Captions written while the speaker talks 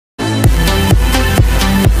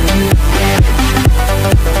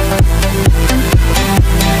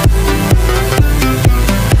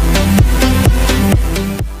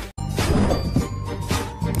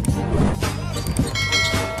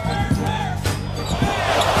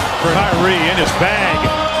for Kyrie in his bag.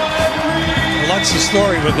 Well, that's the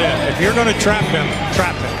story with him. If you're going to trap him,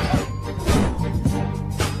 trap him.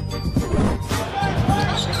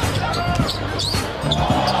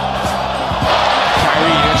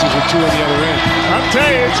 Kyrie answers with 2 on the other end. I'll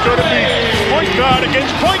tell you, it's going to be point guard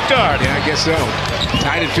against point guard. Yeah, I guess so.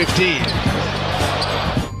 Tied at 15.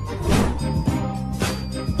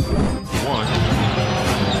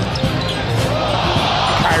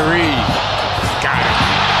 Kyrie got it.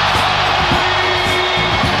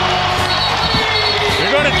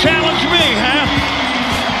 You're going to challenge me, huh?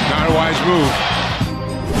 Not a wise move.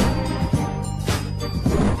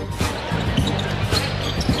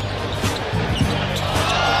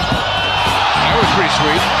 That was pretty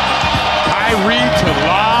sweet. Kyrie to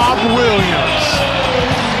Lob Williams.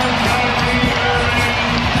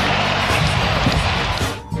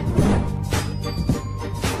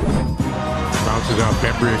 Bounces out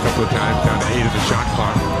Bembry a couple of times, down to 8 in the shot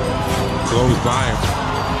clock. Blows by him.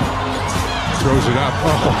 Throws it up.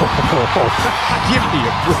 Oh, give me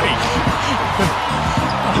a break.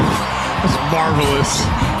 That's marvelous.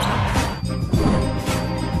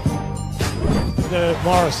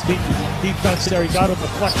 Morris, defense there. He got a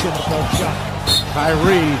deflection of no shot.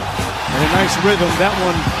 Kyrie in a nice rhythm. That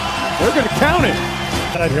one, they're going to count it.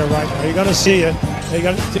 Out here right now. You're going to see it. You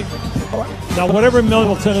got to see. Now, whatever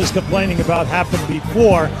Middleton is complaining about happened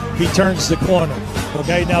before he turns the corner.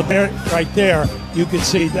 Okay, now there, right there, you can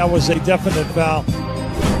see that was a definite foul.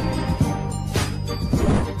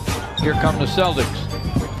 Here come the Celtics.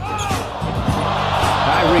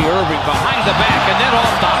 Kyrie Irving behind the back and then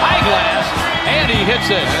off the high glass, and he hits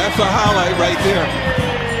it. That's a highlight right there.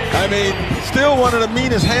 I mean, still one of the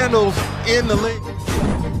meanest handles in the league.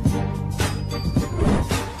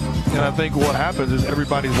 And I think what happens is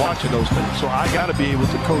everybody's watching those things. So I got to be able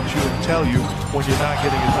to coach you and tell you when you're not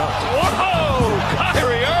getting it done. Whoa!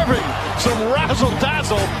 Kyrie Irving, some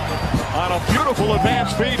razzle-dazzle on a beautiful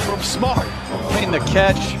advanced feed from Smart. Between the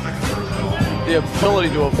catch, the ability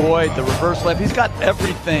to avoid the reverse left, he's got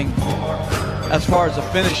everything as far as a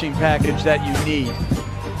finishing package that you need.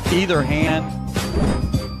 Either hand.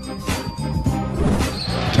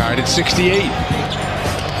 Tied at 68.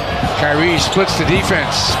 Kyrie splits the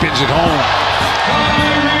defense, spins it home.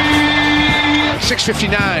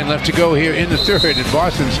 6:59 left to go here in the third, and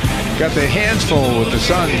Boston's got their hands full with the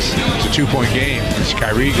Suns. It's a 2-point game as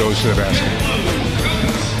Kyrie goes to the basket.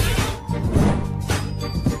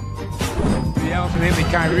 The elephant in the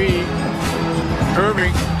Kyrie.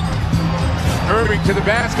 Irving to the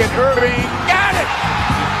basket. Irving got it!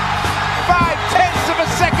 0.5 of a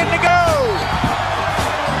second to go.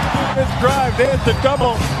 This drive, there's the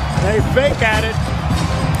double. They fake at it.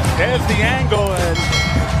 There's the angle, and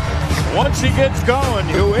once he gets going,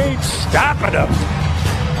 you ain't stopping him.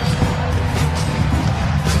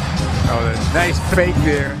 Oh, that's nice fake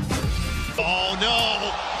there. Oh,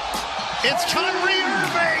 no. It's Kyrie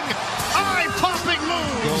Irving. Eye-popping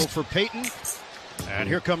move. Go for Peyton. And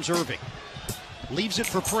here comes Irving. Leaves it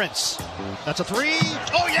for Prince. That's a three.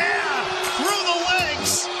 Oh, yeah. Through the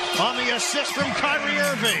legs on the assist from Kyrie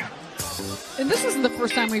Irving. And this isn't the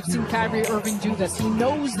first time we've seen Kyrie Irving do this. He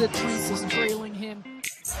knows that Prince is trailing him.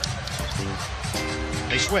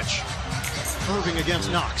 They switch. Irving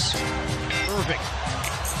against Knox. Irving.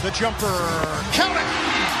 The jumper. Count it!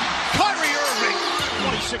 Kyrie Irving.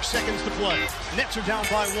 26 seconds to play. Nets are down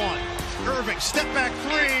by 1. Irving, step back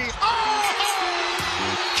 3. Oh!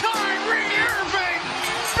 Kyrie Irving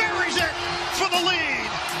buries it for the lead.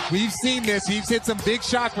 We've seen this. He's hit some big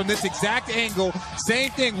shots from this exact angle.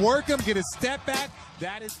 Same thing. Work him, get a step back.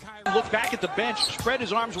 That is Kyrie. Look back at the bench, spread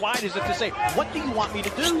his arms wide as if to say, what do you want me to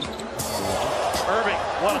do? Irving,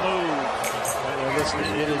 what a move. And listen,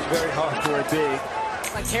 it is very hard for a big.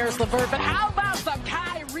 Like Harris LeVert, but how about the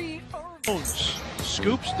Kyrie Irving?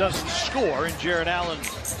 Scoops doesn't score, and Jared Allen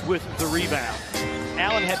with the rebound.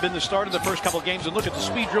 Allen had been the starter the first couple of games, and look at the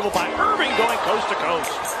speed dribble by Irving going coast to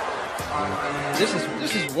coast. This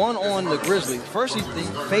is one on the Grizzlies. First he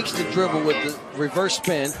fakes the dribble with the reverse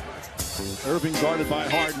spin. Irving guarded by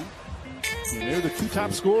Harden. And they're the 2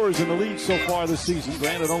 top scorers in the league so far this season.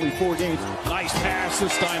 Granted, only 4 games. Nice pass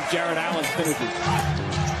this time. Jared Allen finishes.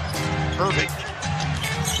 Irving.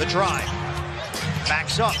 The drive.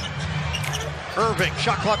 Backs up. Irving.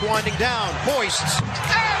 Shot clock winding down. Hoists.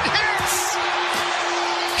 And hits!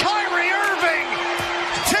 Kyrie Irving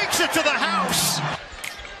takes it to the house.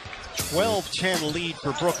 12-10 lead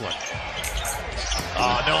for Brooklyn.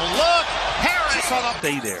 Oh, no look. Harris on a...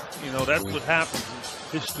 Stay there. You know, that's what happens.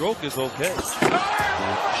 His stroke is okay.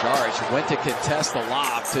 Charge went to contest the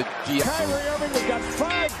lob to Kyrie Irving has got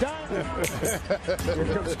 5 dimes. Here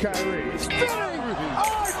comes Kyrie. Spinning.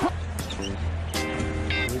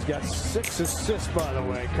 He's got 6 assists, by the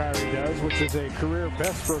way, Kyrie does, which is a career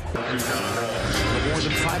best for a More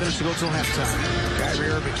than 5 minutes to go till halftime. Kyrie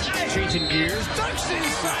Irving changing gears. Dunks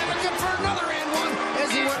inside, looking for another and one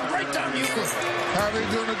as he went right down Euclid. Kyrie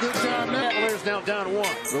doing a good job now. Cavaliers now down 1.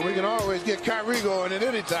 But we can always get Kyrie going at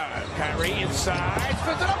any time. Kyrie inside,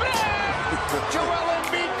 spins it up and in! Joel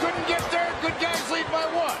Embiid couldn't get there. Good guys lead by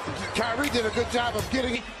 1. Kyrie did a good job of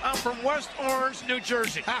getting. I'm from West Orange, New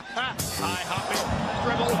Jersey. High hopping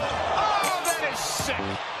dribble. Oh, that is sick.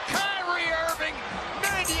 Kyrie Irving,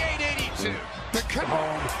 98-82. The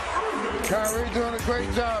Kyrie doing a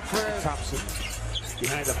great job, Fred. Thompson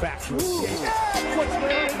behind the back.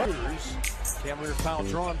 Cavaliers foul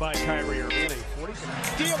drawn by Kyrie Irving. 40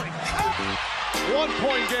 stealing.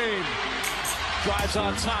 1-point game. Drives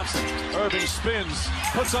on Thompson. Irving spins,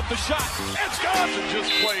 puts up the shot. It's gone.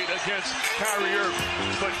 Just played against Kyrie Irving.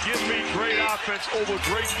 But give me great offense over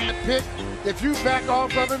great defense. Pick, if you back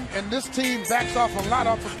off of him, and this team backs off a lot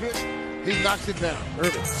off of Pitt, he knocks it down.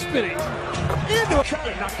 Irving spinning. Into a shot.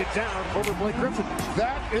 Knocked it down over Blake Griffin.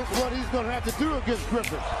 That is what he's going to have to do against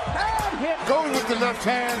Griffin. Going with the left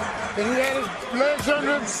hand, and he had his legs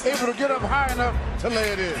under him, able to get up high enough to lay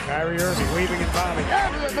it in. Kyrie Irving weaving and bobbing.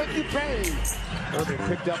 Kyrie, make you pay. Irving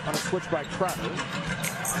picked up on a switch by Crowder.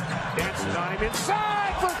 Dancing on him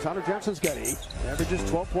inside. Connor Johnson's got 8. Averages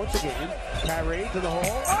 12 points a game. Kyrie to the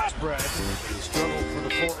hole. Spread. He struggled for the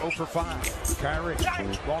 4 0 for 5. Kyrie.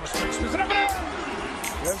 Ball to straight. Spins it up and out.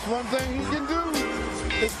 That's one thing he can do,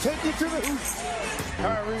 is take you to the hoop.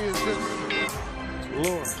 Kyrie is just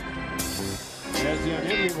lured. Has the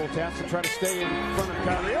unenviable task to try to stay in front of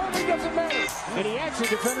Kyrie. Oh, it doesn't matter. And he actually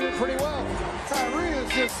defended it pretty well. Kyrie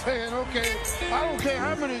is just saying, okay, I don't care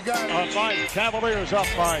how many guys. Cavaliers up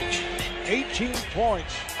by 18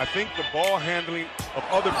 points. I think the ball handling of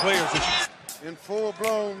other players is In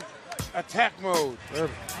full-blown attack mode.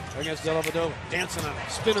 Irving against Dellavedova. Dancing on it,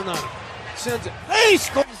 spinning on it. Sends it. Hey,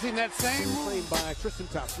 scores! In that same Played by Tristan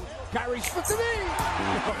Thompson. Kyrie split the knee.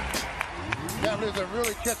 Cavaliers are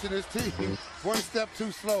really catching this team one step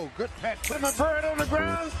too slow. Good patch. Put him bird on the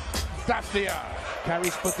ground. Stops the eye. Kyrie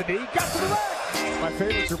split the knee. Got to the rack. My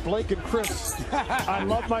favorites are Blake and Chris. I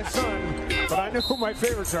love my son, but I know who my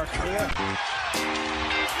favorites are.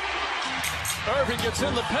 Irving gets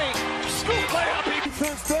in the paint. Scoop layup.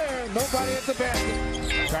 Defense there. Nobody at the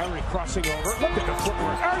basket. Kyrie crossing over. Look at the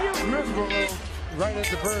footwork. Are you miserable, though? Right at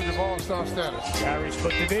the verge of all-star status. Kyrie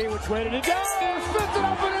split the knee. Which way did it go? Spins it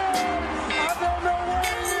up and in. I don't know where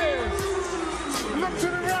he is. Look to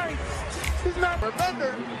the right. He's not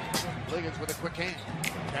remembered. Liggins with a quick hand.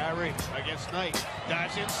 Kyrie against Knight.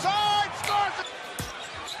 Dives inside. Scores.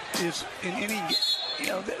 Is in any,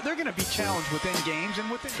 they're going to be challenged within games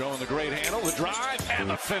and within. Showing the great handle, the drive, and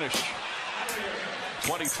the finish.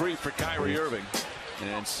 23 for Kyrie Irving.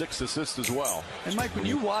 And 6 assists as well. And Mike, when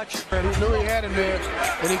you watch, and he knew he had him there,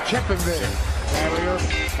 and he kept him there. Kyrie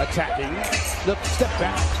Irving attacking. The step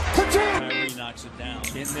back. Kyrie knocks it down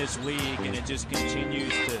in this league, and it just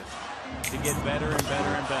continues to get better and better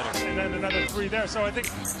and better. And then another 3 there. So I think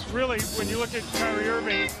really when you look at Kyrie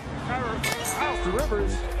Irving, out to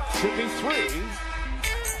Rivers, shooting 3.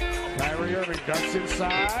 Kyrie Irving ducks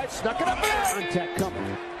inside, snuck it up and contact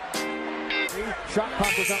coming. Shot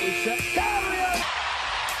clock was not reset. Kyrie Irving.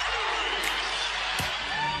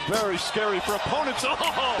 Very scary for opponents.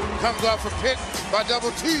 Oh! Comes off a pick by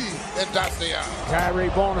Double T and dots the eye. Kyrie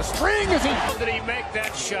ball on a string as he... Did he make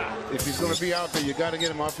that shot? If he's going to be out there, you got to get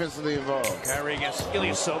him offensively involved. Kyrie against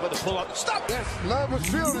Ilyasova, the pull-up. Stop! Yes, Love was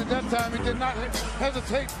fielded that time. He did not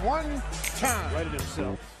hesitate one time. Righted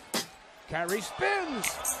himself. Kyrie spins.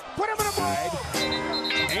 Put him in a ball.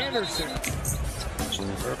 Anderson.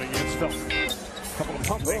 Irving against Phil. Couple of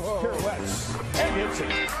pump fakes, pirouettes, and hits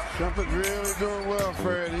it. Shumpert really doing well,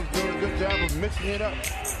 Fred. He's doing a good job of mixing it up.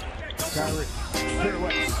 Kyrie,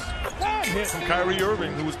 pirouettes, and hits. from Kyrie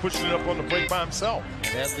Irving, who was pushing it up on the break by himself.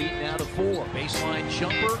 And that lead now to 4. Baseline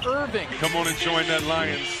jumper, Irving. Come on and join that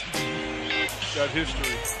Lions. Got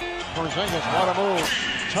history. Porzingis, what a move.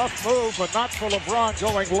 Tough move, but not for LeBron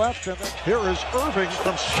going left. And then here is Irving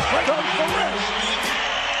from straight on the wrist.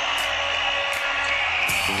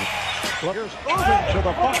 Look, here's Irving to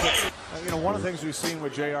the bucket. One of the things we've seen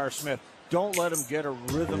with J.R. Smith, don't let him get a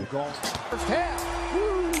rhythm going. First half.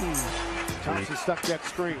 Woo. Thompson stuck that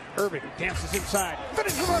screen. Irving dances inside.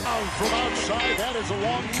 Finish from outside. That is a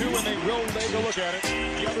long 2, and they will take a look at it.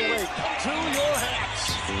 The other way. To your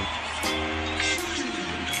hats.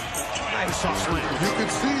 Nice soft slam. You can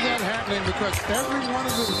see that happening because every one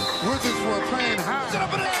of the Wizards were playing high.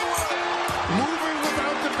 Moving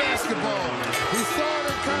without the basketball. He saw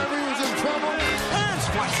that Kyrie was in trouble. And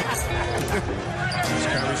splash.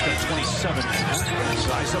 Kyrie's got 27 now.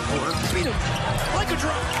 Size up for her. Beat him like a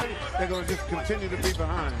drum. They're going to just continue to be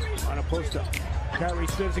behind on a post-up. Kyrie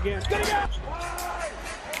spins again. Get it out!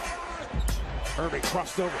 Irving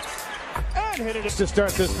crossed over and hit it to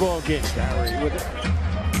start this ball game. Kyrie with it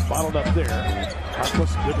bottled up there.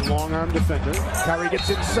 Harkless, good long arm defender. Kyrie gets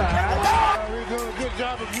inside. Kyrie doing a good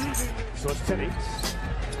job of using it. So it's Teddy.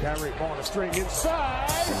 Kyrie ball a string inside.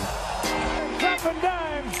 Dropping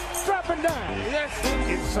dime. Dropping dime. Yes.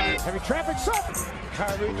 Inside. Heavy traffic.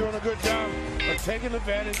 Kyrie doing a good job of taking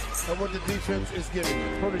advantage of what the defense is giving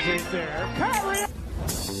him. Protege there. Kyrie.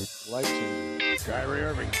 Light-changing. Kyrie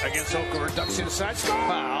Irving against Okafor, ducks inside,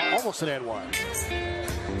 foul, almost an and one.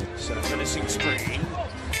 Set a finishing screen.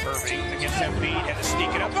 Irving against Embiid, had to sneak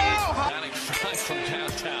it up. Oh! Batting five from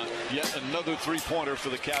downtown. Yet another three-pointer for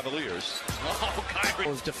the Cavaliers. Oh, Kyrie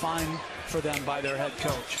was defined for them by their head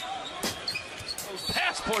coach.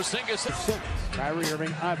 pass Porzingis. Kyrie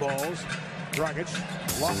Irving eyeballs. Dragic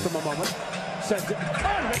lost him a moment. Sends it.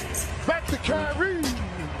 Back to Kyrie.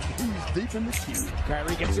 He's deep in the key.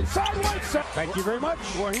 Kyrie gets inside. Whiteside. Thank you very much.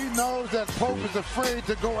 Well, he knows that Pope is afraid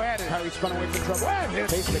to go at it. Kyrie spun away from trouble.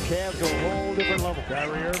 Takes the Cavs to a whole different level.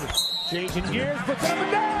 Kyrie Irving changing gears, puts it up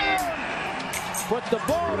and down. Put the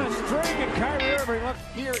ball in a string, and Kyrie Irving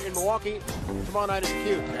left here in Milwaukee tomorrow night at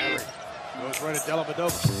Q. Kyrie goes right at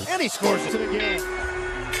Dellavedova, and he scores it again.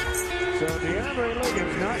 So DeAndre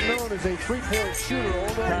Liggins, not known as a three-point shooter,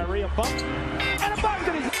 although Kyrie a bump and a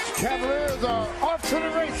bump. Cavaliers are off to the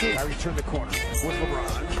races. Kyrie turned the corner with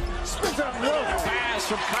LeBron. Spins it up low. Pass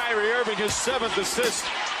from Kyrie Irving, his 7th assist.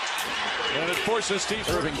 And it forces Steve.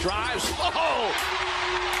 Irving drives. Oh!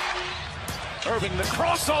 Irving the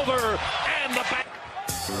crossover and the back.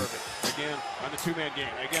 Irving again on the two-man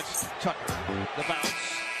game against Tucker. The bounce.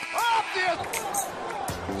 Off the.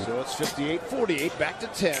 So it's 58-48, back to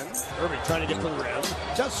 10. Irving trying to get to the rim.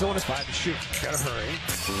 Just so it's 5 to shoot. Gotta hurry.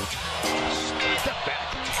 Step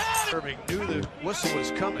back. Irving knew the whistle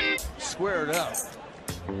was coming. Squared up.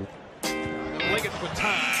 Liggins with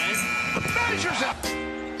time. Measures up.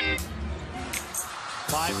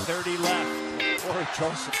 5:30 left. Corey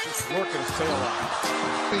Joseph just working his tail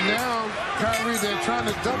off. And now, Kyrie, they're trying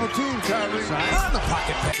to double team Kyrie. On the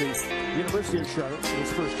pocket. The University of Charlotte in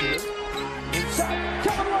his first year. Inside.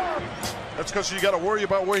 Kevin Love. That's because you got to worry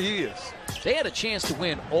about where he is. They had a chance to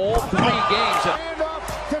win all 3 games. And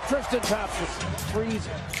off to Tristan Thompson. Threes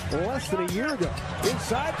less than a year ago.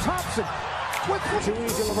 Inside Thompson. With too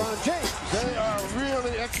easy LeBron James. They are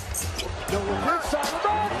really inside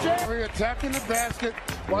LeBron James. Kyrie attacking the basket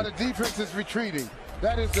while the defense is retreating.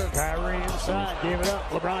 That is the Kyrie inside. Gave it up.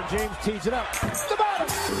 LeBron James tees it up. The bottom.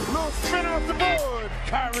 little spin off the board.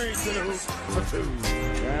 Kyrie to the hoop for 2.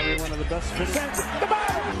 Kyrie, one of the best finishes. The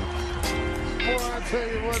bottom. Boy, I tell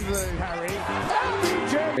you one thing.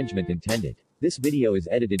 Kyrie. Infringement intended. This video is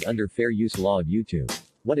edited under fair use law of YouTube.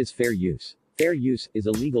 What is fair use? Fair use is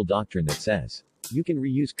a legal doctrine that says you can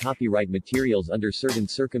reuse copyright materials under certain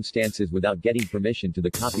circumstances without getting permission to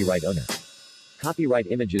the copyright owner. Copyright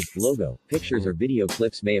images, logo, pictures or video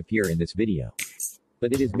clips may appear in this video.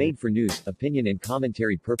 But it is made for news, opinion and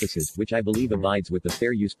commentary purposes, which I believe abides with the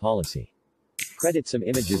fair use policy. Credit some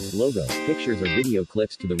images, logo, pictures or video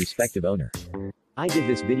clips to the respective owner. I did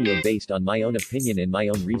this video based on my own opinion and my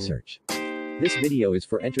own research. This video is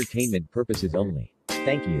for entertainment purposes only.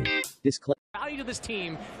 Thank you. Disclaimer. Value to this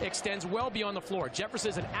team extends well beyond the floor. Jefferson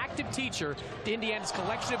is an active teacher to Indiana's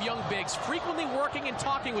collection of young bigs, frequently working and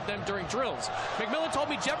talking with them during drills. McMillan told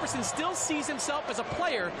me Jefferson still sees himself as a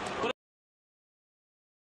player, but